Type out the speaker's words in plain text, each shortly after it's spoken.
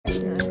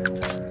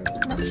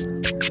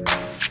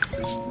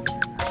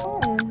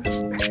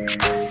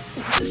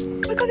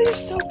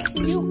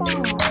It's you, Mom.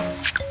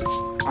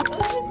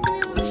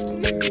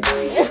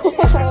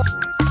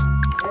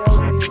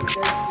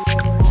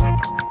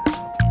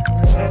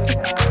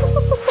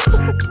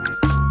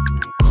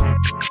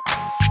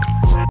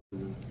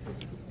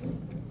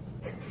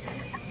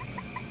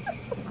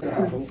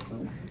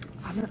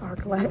 I'm an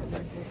art class.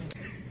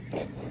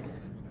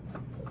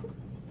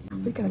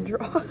 We gonna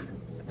draw.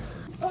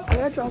 I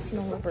gotta draw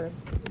snow leopard.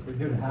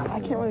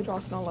 I can't really draw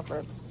snow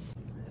leopard.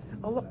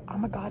 Oh look,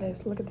 I'm a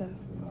goddess. Look at this.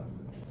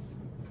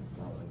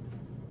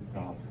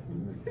 I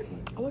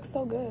look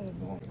so good.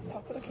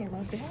 Talk to the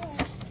camera. Say hi.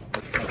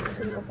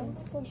 Go on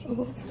my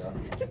socials.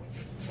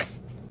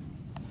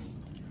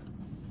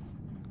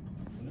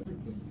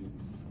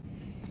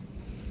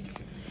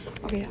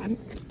 Okay, I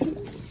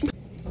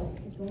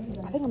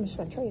think I'm just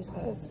gonna trace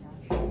because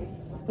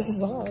this is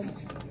hard.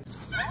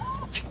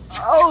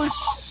 Oh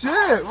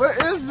shit! What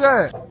is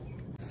that?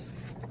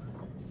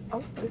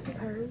 Oh, this is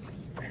hers.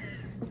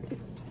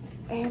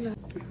 And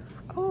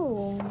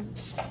oh.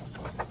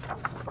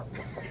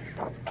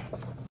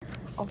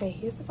 Okay,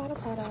 here's the final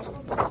product.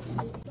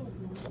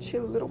 She's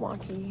a little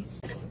wonky.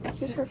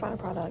 Here's her final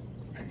product.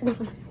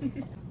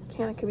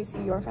 Can we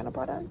see your final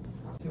product?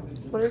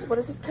 What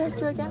is this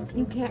character again?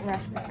 You can't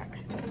rush back.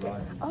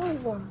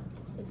 Oh.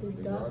 It's a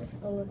duck,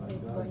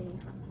 elephant, bunny,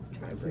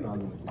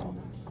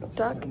 tribrid.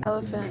 Duck,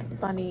 elephant,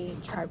 bunny,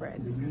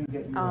 tribrid.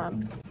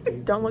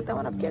 Don't look that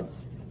one up,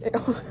 kids. And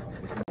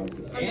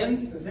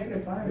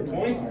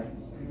points.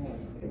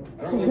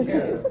 I don't really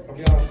care.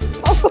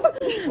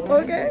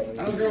 Okay.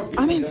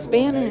 I'm in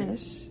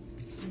Spanish.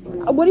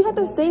 What do you have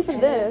to say for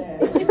this?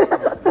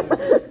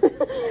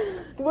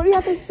 What do you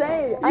have to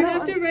say? You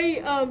have to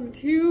write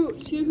two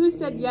who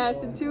said yes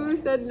and 2 who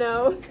said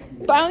no.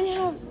 But I only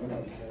have.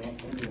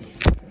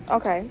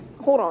 Okay,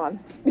 hold on.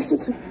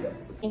 ¿Qué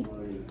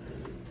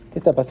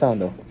está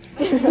pasando?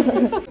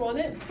 Want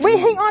it? Wait,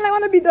 hang on. I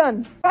want to be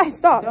done. Guys,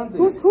 stop.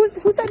 Who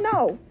said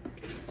no?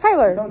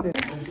 Tyler.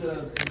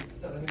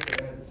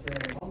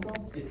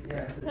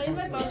 Can I use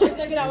my phone for a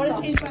second? I want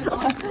to change my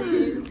phone,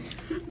 please.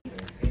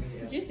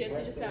 Did you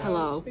seriously just say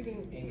Hello.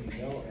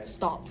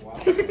 Stop.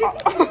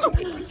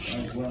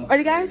 Are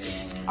you guys?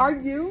 Are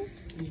you?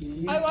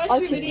 I watched your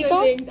video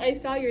Artistica? things. I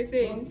saw your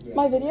thing.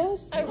 My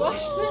videos? I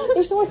watched them.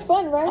 They're so much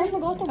fun, right? I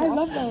forgot to watch I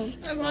love them.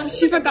 I watched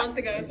She it like forgot. a month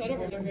ago, so I don't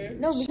remember.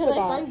 No, because I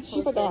saw you post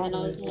it and I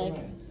was like,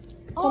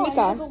 oh, I Komika. need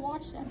to go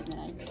watch that. And then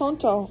I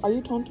Tonto. Are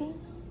you Tonto?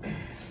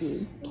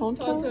 Sí.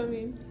 Tonto? Tonto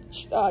mean.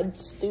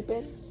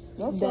 Stupid.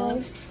 Yo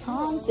Dumb.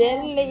 soy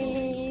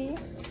Silly.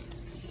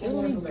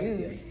 Silly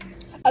goose.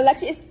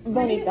 Alexi is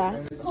bonita.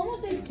 ¿Cómo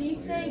se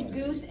dice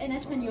goose en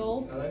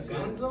español?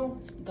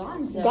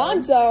 Gonzo.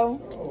 Gonzo.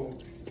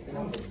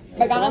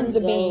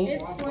 Baganza bean.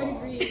 It's 4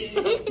 degrees.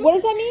 What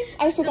does that mean?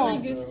 I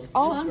forgot. Goose.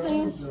 Oh,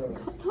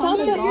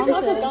 Tonto. You're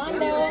Tonto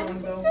Gondo.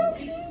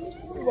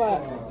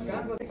 What?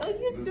 Oh,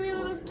 you silly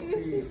little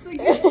goose.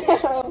 It's like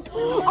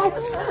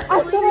I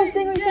saw that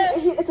thing where you said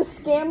it's a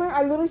scammer.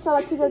 I literally saw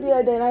that TikTok the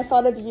other day and I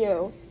thought of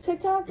you.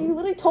 TikTok? You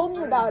literally told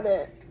me about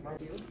it.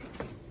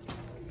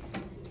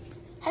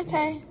 Hi,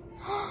 Tay.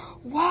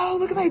 Wow,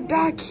 look at my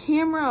back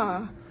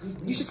camera.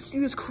 You should see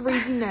this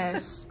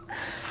craziness.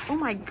 Oh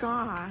my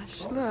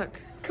gosh, look.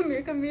 Come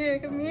here, come here,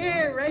 come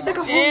here. Right. It's like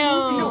a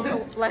whole movie. No,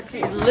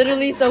 Lexi, it's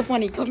literally so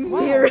funny. Come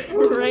here,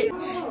 right?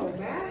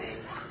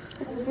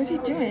 What's he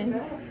doing?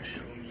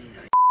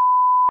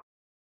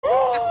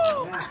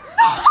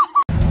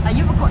 Are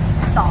you recording?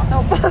 Stop.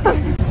 No.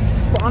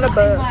 We're on a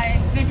boat. My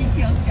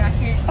VeggieTales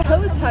jacket.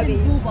 Oh, it's heavy.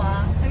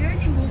 Booba. Have you ever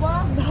seen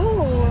Booba? No.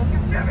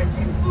 You've never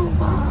seen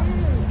Booba.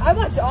 I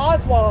watched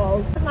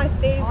Oswald. That's my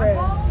favorite.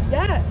 Oswald?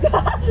 Yeah.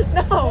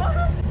 No.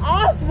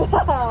 Oswald. No,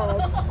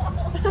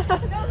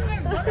 my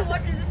brother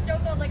watches this show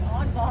called like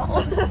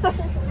Oddballs.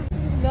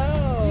 No.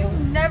 You've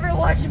never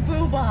watched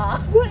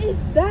Booba. What is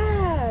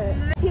that?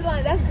 He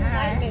like that's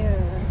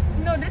nightmares.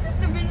 No, this is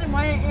the reason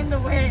why I am the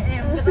way I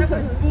am. Because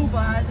I watched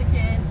Booba as a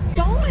kid.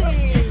 Going.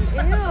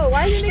 Ew.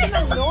 Why are you making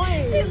that He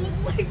noise?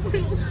 looked like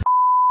little.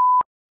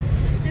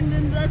 And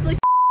then that's like.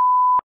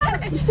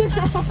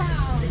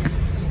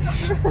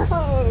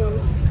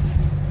 Gross.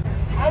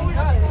 I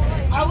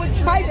would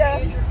try to.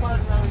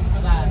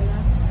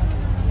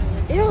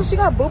 Ew, she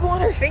got boo-boo on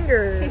her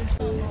finger.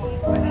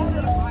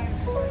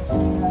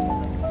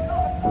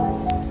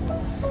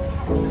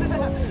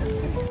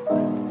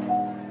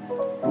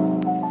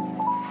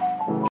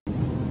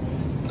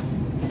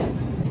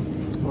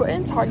 We're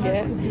in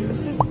Target.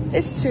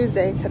 It's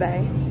Tuesday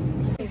today.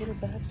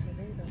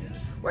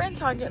 We're in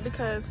Target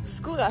because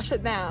school got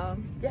shut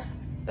down. Yeah.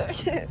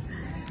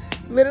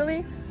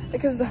 Literally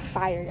because of the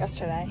fire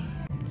yesterday.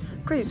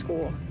 Crazy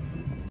school.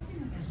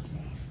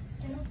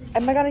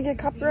 Am I gonna get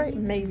copyright?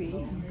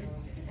 Maybe.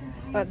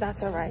 But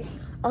that's alright.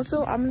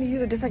 Also, I'm gonna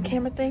use a different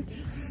camera thing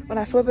when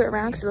I flip it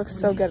around because it looks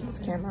so good at this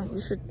camera. You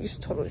should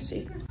totally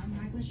see.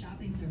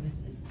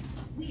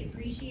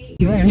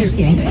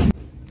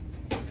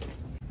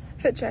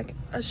 Fit check.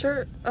 A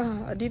shirt,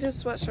 Adidas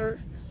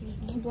sweatshirt,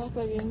 some black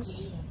leggings.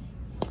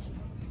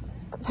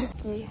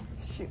 Nike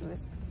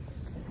shoes.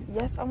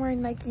 Yes, I'm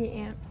wearing Nike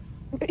and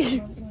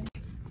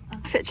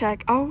Fit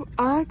check. Oh,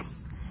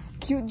 Uggs.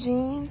 Cute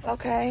jeans.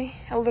 Okay.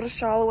 A little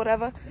shawl or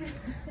whatever.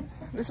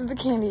 This is the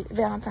candy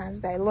Valentine's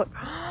Day. Look.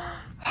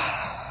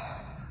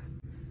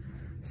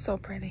 So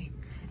pretty.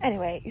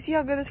 Anyway, you see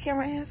how good this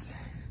camera is?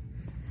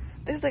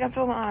 This is like I'm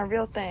filming on a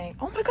real thing.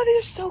 Oh my god,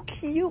 these are so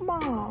cute,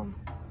 Mom.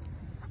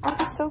 Aren't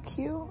they so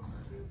cute?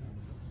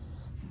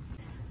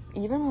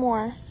 Even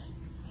more.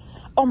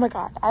 Oh my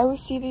god, I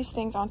always see these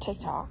things on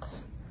TikTok.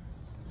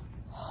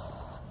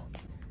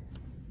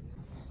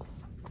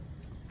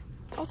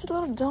 Oh, it's a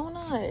little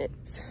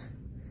donut.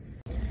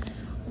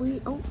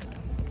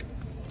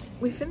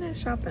 We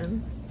finished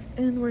shopping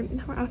and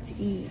now we're out to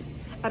eat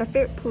at a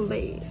favorite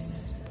place.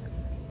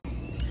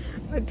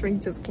 My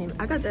drink just came.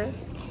 I got this.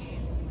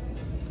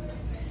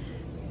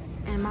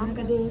 And Mom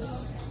got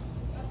this.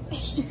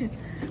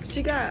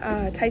 She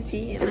got Thai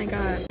tea and I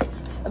got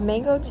a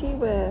mango tea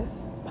with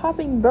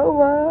popping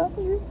boba.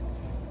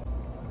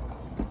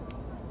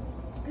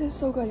 This is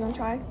so good. You wanna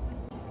try?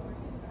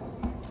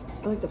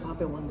 I like the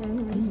popping ones.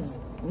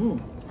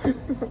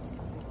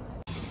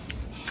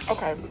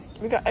 Okay,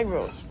 we got egg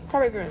rolls,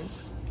 carrot greens.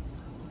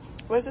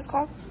 What is this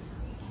called?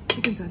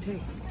 Chicken satay.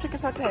 Chicken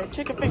satay,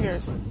 chicken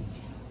fingers.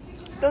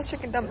 Those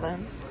chicken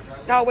dumplings.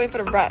 Now I'll wait for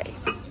the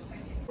rice.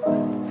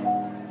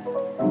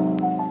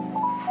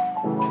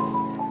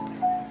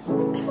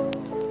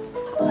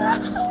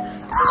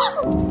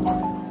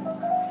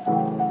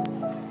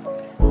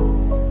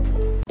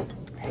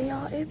 Hey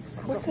y'all,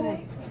 what's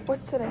today?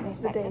 What's today?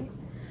 It's the day.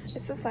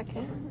 It's the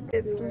 2nd.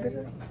 It's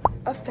literally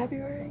of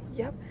February.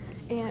 Yep.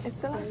 And it's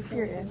the last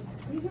period.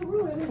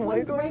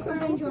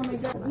 2022.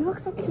 You look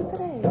so cute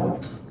today.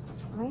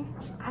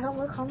 I don't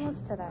look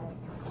homeless today.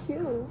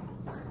 Cute.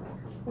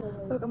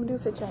 Look, I'm gonna do a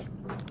fit check.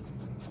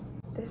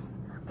 This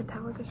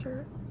Metallica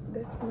shirt,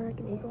 this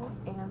American Eagle,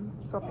 and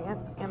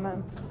sweatpants, and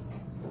then.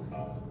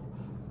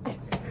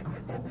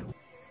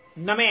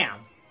 No, ma'am.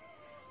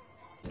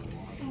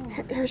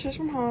 Her shirt's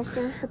from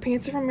Hollister, her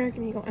pants are from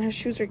American Eagle, and her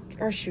shoes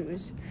are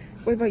shoes.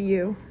 What about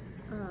you?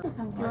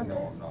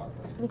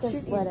 You can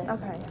split it.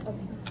 Okay.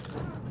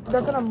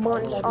 They're gonna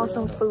munch on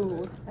some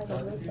food.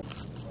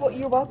 Well,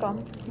 you're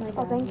welcome.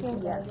 Oh, thank you.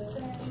 Yes.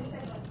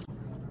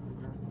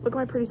 Look at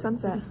my pretty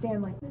sunset.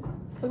 Stanley.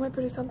 Look at my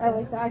pretty sunset. I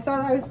like that. I saw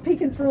that. I was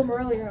peeking through them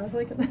earlier. I was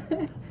like,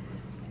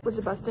 Was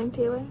it busting,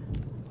 Taylor?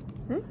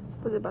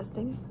 Was it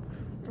busting?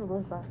 it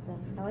was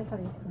busting. I like how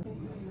these.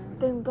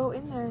 Then go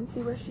in there and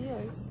see where she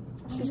is.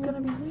 She's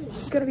gonna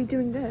be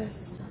doing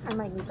this. I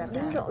might need that.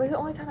 This is the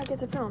only time I get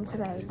to film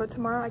today, but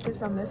tomorrow I get to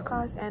film this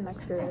class and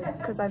next period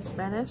because I have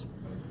Spanish.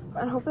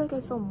 And hopefully I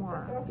can film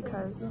more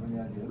because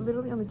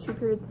literally only 2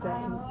 periods a day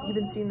and you've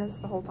been seeing this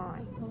the whole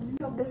time.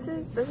 This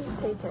is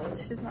Tay Tay.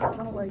 She's not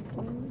gonna like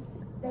me.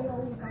 Do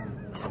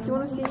you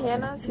want to see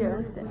Hannah's?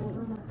 Here.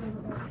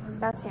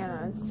 That's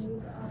Hannah's.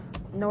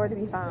 Nowhere to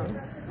be found.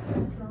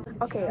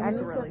 Okay, I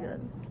need really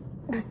good.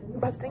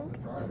 Busting?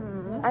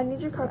 I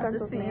need your card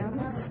pencils, ma'am.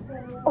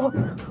 Oh.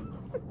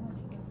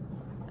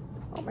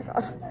 Oh my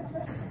god.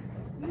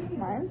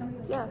 Mine?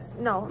 Yes.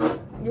 No.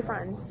 Your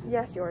friends.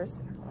 Yes, yours.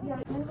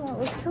 Oh,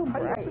 it's so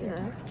bright.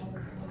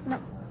 No.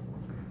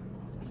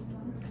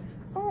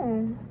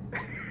 Oh.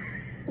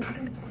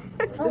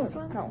 This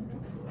one? No.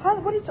 How?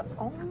 What did you?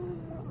 Oh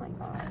my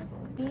god.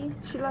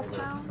 She left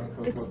town.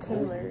 It's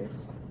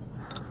Taylor's.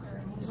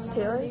 It's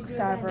Taylor's.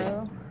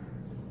 Favreau.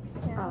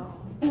 Oh.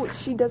 Ooh,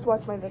 she does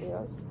watch my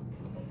videos.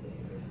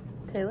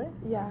 Taylor?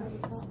 Yeah.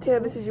 Taylor,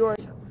 this is yours.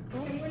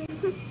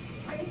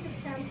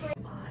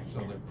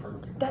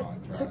 That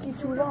took you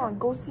too long.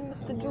 Go see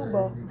Mr.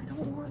 Juba. I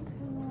don't want to.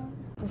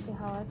 Let's see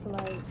how that's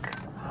like.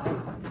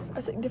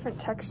 It's a different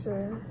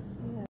texture.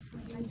 Yeah.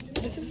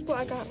 This is what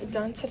I got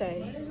done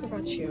today. What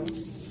about you?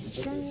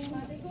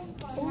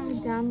 Someone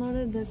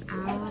downloaded this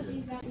app.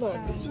 Look,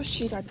 this is what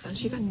she got done.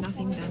 She got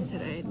nothing done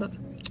today. Look.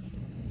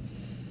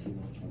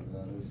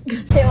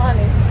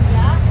 Kehlani.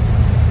 Yeah?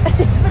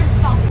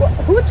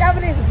 Who's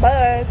driving this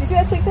bus? You see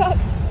that TikTok?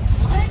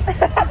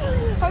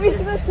 Have you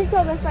seen that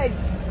TikTok that's like,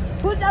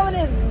 who's driving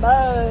this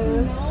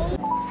bus? No.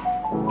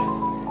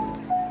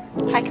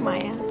 Hi,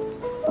 Kamaya.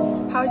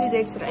 How was your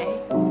day today?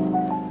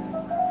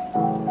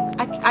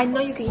 I know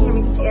you can hear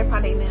me because your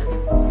AirPod ain't in.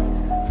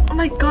 Oh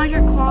my god,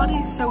 your quality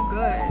is so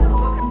good.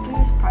 I'm doing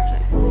this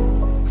project.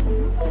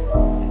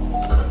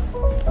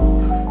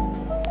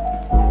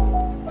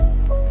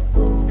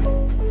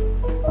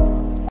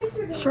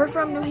 Shirt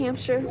from New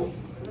Hampshire.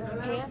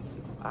 Pants,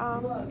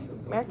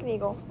 American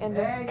Eagle, and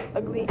this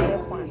ugly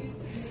AF ones.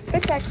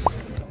 Good check.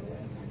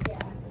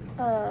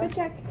 Good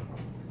check.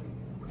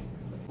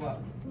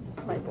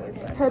 My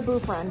boyfriend. Her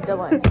boyfriend,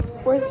 Dylan.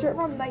 Where's the shirt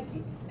from?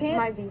 Nike.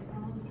 Pants?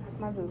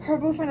 My boo. Her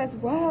boyfriend as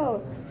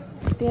well.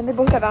 Damn, they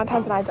both got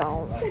Valentine's and I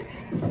don't.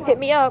 Hit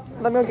me up.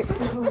 Let me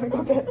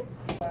go get.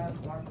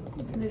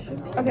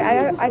 Okay,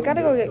 I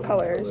gotta go get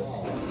colors.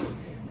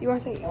 You wanna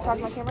talk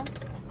to my camera?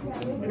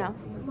 No.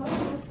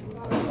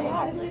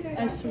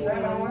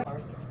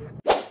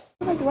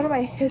 Like one of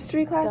my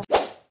history class.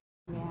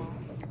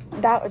 Yeah.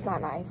 That was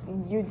not nice.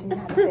 You didn't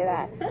have to say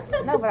that.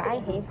 No, but I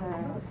hate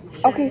her.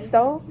 Okay,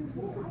 so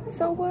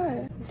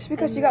what? Just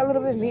because she got a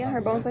little bit of meat on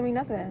her bones, don't mean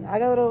nothing. I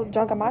got a little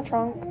junk on my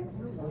trunk.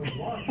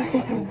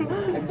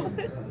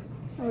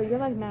 Oh, you're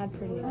like mad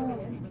pretty.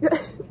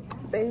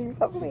 Thanks,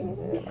 help me.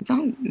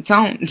 Don't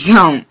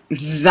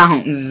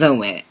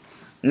do it.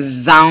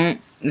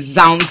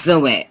 Don't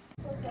do it.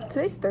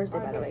 Today's Thursday,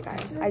 by the way,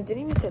 guys. I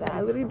didn't even say that.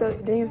 I literally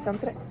didn't even film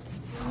today.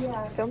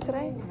 Film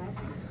today?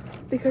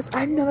 Because I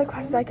have no other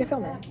classes I can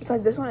film it.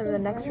 Besides this one and the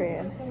next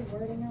period.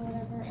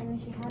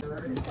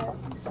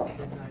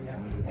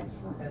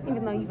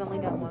 Even though you've only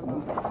got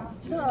one.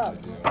 Shut up.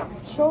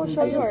 Show I just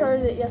yours.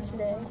 started it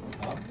yesterday.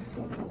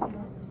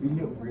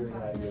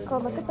 Go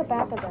look at the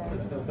back of it.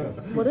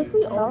 What if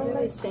we all do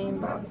the same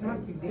boxes? I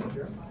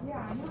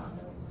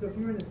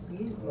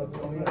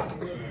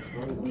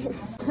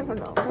don't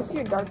know. Can I see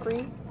your dark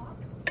green?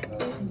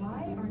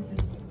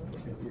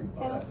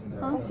 Huh?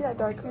 Can I see that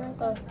dark green?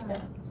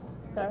 Yeah.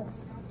 Dark.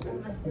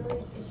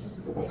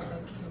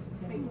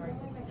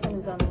 Turn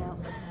the zoning out.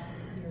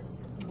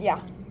 Yeah,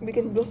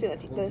 we'll see that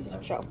this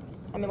show.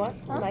 I mean what?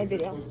 My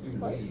video.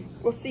 What?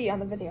 We'll see on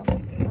the video.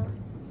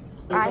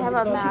 I have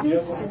a map.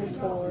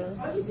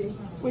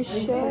 We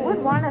should.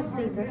 Would want to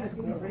see this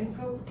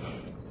school.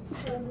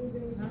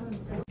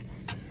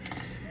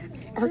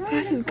 Our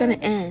class is gonna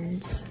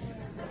end.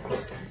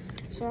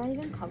 Should I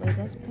even color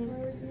this pink?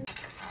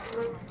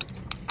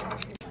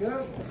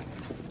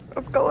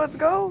 Let's go, let's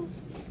go.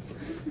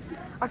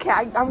 Okay,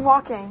 I'm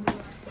walking.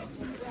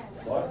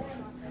 What?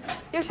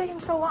 You're taking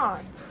so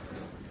long.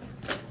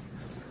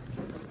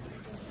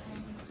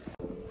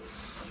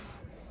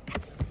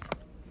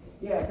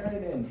 Yeah, turn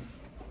it in.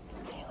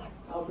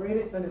 I'll grade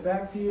it, send it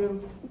back to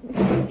you.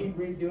 Keep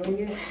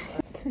redoing it.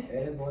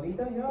 ¿Eres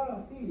bonita?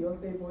 Yeah, sí, yo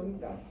soy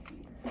bonita.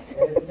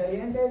 ¿Eres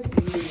inteligente?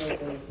 Sí, yo soy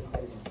inteligente.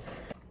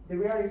 Did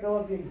we already fill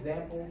up the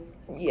examples?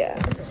 Yeah.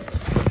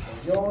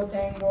 Yo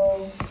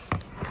tengo,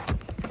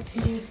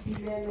 tú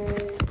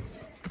tienes,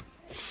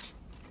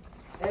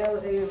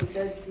 él,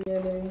 usted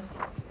tiene.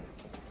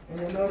 And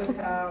you notice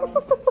how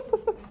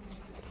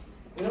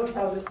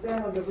the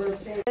stem of the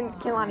verb changes. And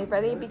Kehlani,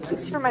 ready? Be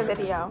cutesy for my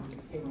video.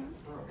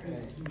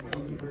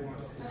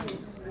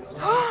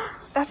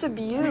 That's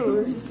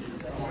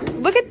abuse.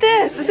 Look at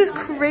this. This is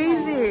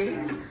crazy.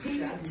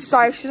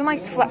 Sorry, she's in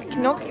like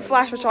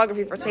flash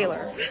photography for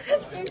Taylor.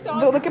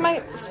 But look at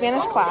my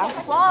Spanish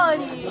class.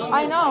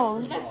 I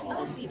know.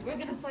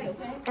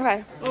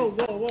 Okay. Oh,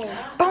 whoa, whoa.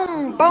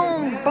 Boom,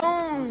 boom,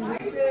 boom.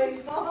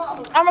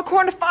 I'm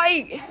recording a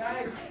fight.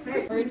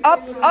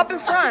 Up in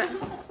front.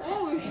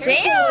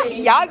 Damn!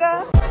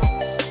 Yaga.